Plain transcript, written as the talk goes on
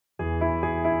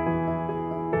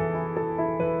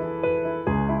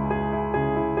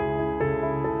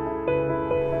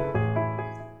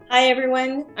Hi,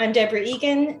 everyone. I'm Deborah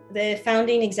Egan, the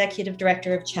founding executive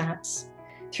director of CHATS.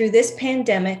 Through this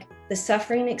pandemic, the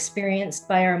suffering experienced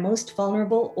by our most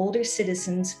vulnerable older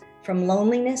citizens from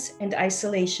loneliness and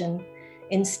isolation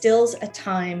instills a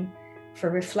time for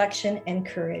reflection and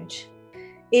courage.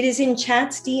 It is in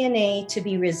CHATS' DNA to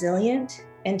be resilient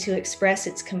and to express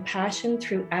its compassion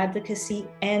through advocacy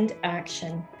and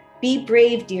action. Be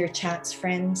brave, dear CHATS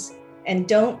friends, and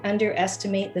don't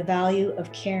underestimate the value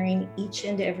of caring each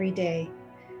and every day.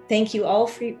 Thank you all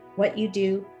for what you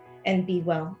do, and be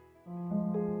well.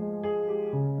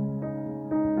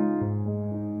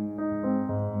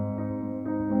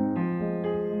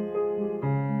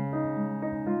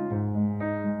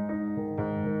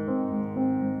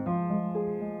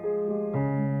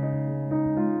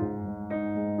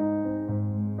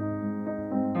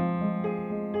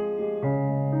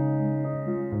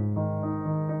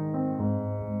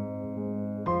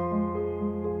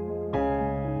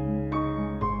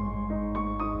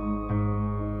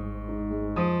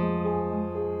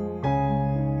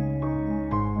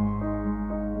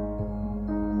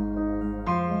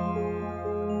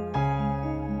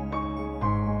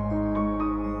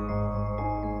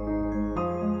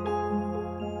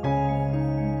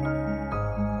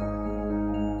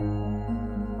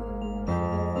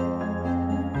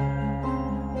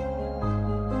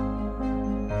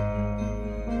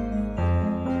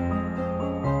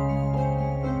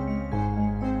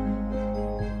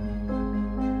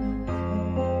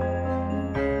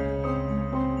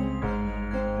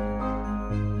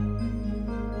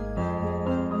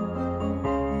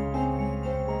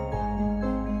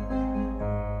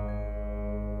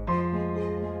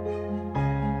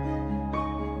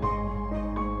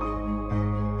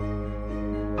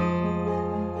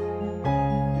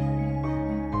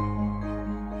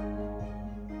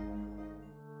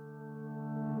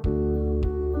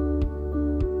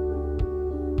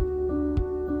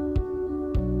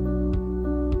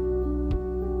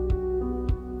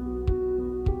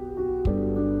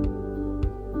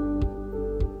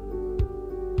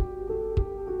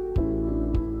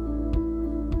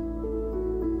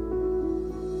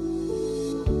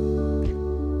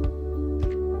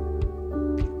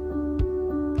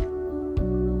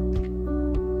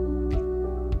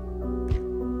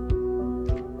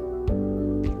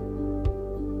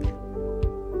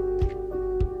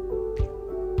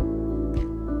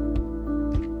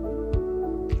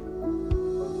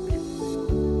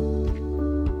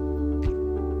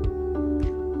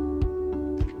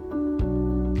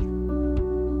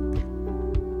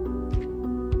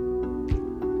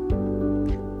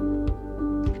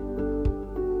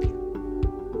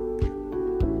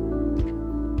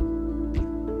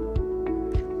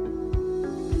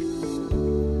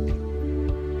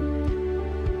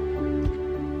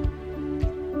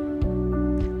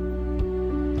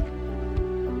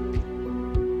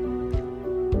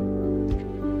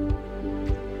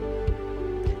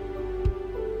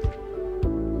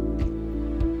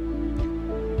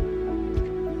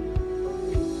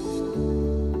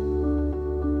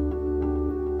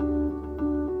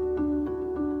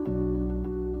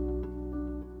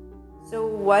 So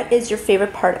what is your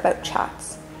favorite part about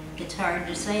CHATS? It's hard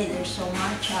to say. There's so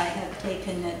much. I have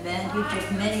taken advantage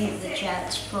of many of the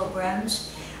CHATS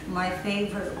programs. My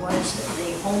favorite was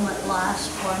the Home at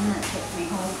Last one that took me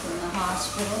home from the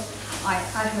hospital. I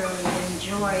utterly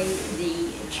enjoy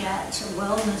the CHATS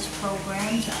wellness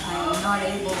programs. I am not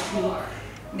able to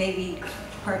maybe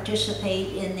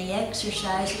participate in the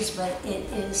exercises, but it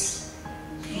is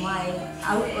my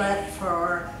outlet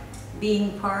for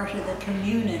being part of the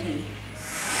community.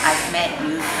 I've met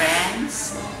new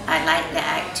friends. I like the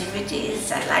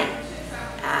activities. I like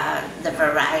the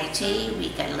variety. We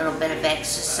get a little bit of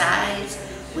exercise.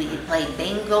 We play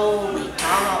bingo. We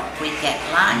talk. We get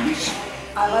lunch.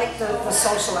 I like the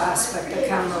social aspect, the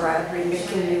camaraderie,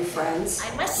 making new friends.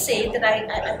 I must say that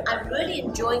I'm really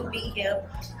enjoying being here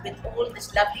with all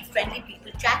this lovely, friendly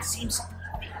people.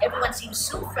 Everyone seems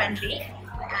so friendly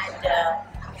and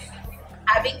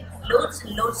having loads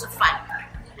and loads of fun.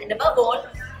 And above all,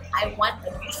 I want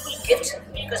a beautiful gift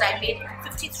because I made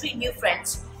 53 new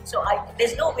friends. So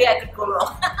there's no way I could go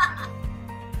wrong.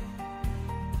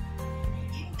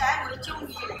 點解會鍾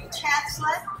意嚟 CHATS 咧？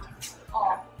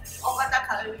我覺得佢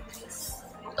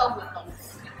好多活動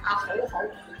好好，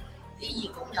啲義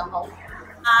工又好。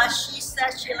She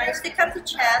says she likes to come to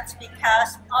CHATS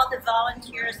because all the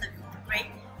volunteers are great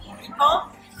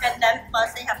people, and then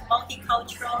plus they have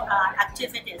multicultural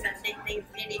activities, and they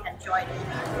really enjoy it.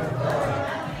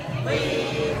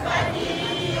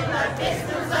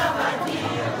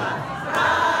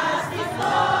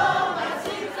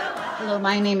 Hello,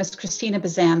 my name is Christina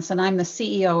Bazans, and I'm the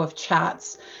CEO of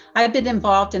CHATS. I've been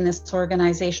involved in this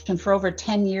organization for over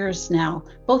 10 years now,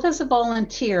 both as a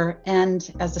volunteer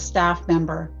and as a staff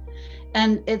member.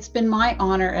 And it's been my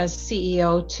honor as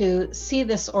CEO to see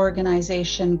this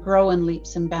organization grow in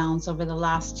leaps and bounds over the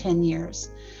last 10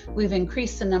 years. We've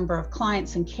increased the number of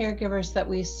clients and caregivers that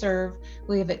we serve.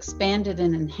 We have expanded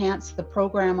and enhanced the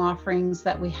program offerings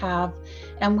that we have,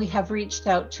 and we have reached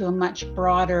out to a much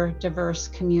broader, diverse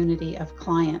community of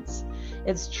clients.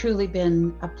 It's truly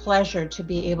been a pleasure to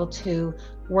be able to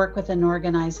work with an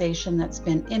organization that's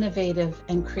been innovative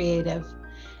and creative.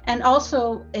 And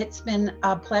also, it's been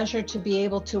a pleasure to be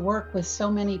able to work with so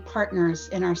many partners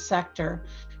in our sector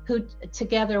who,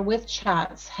 together with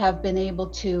CHATS, have been able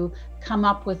to come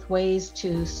up with ways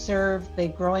to serve the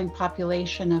growing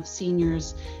population of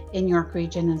seniors in York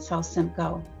Region and South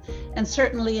Simcoe. And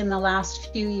certainly in the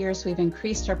last few years, we've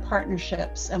increased our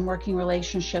partnerships and working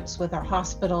relationships with our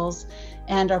hospitals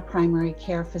and our primary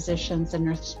care physicians and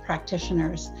nurse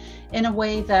practitioners in a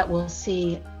way that will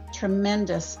see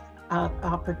tremendous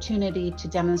opportunity to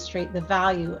demonstrate the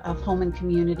value of home and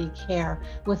community care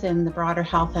within the broader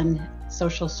health and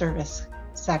social service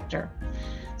sector.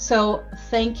 So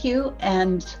thank you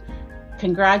and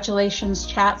congratulations,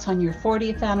 CHATS, on your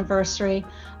 40th anniversary.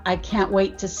 I can't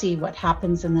wait to see what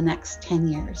happens in the next 10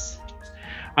 years.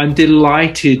 I'm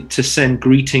delighted to send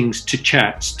greetings to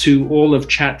CHATS, to all of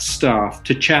CHATS staff,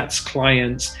 to CHATS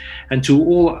clients, and to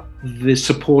all the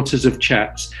supporters of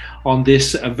CHATS on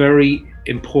this very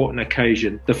important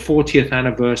occasion, the 40th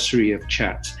anniversary of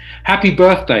CHATS. Happy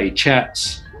birthday,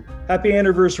 CHATS. Happy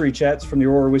anniversary, CHATS, from the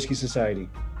Aurora Whiskey Society.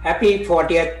 Happy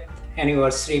 40th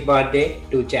anniversary birthday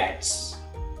to CHATS.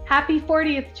 Happy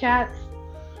 40th, CHATS.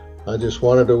 I just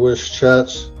wanted to wish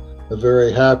CHATS a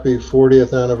very happy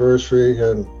 40th anniversary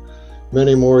and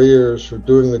many more years for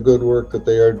doing the good work that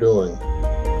they are doing.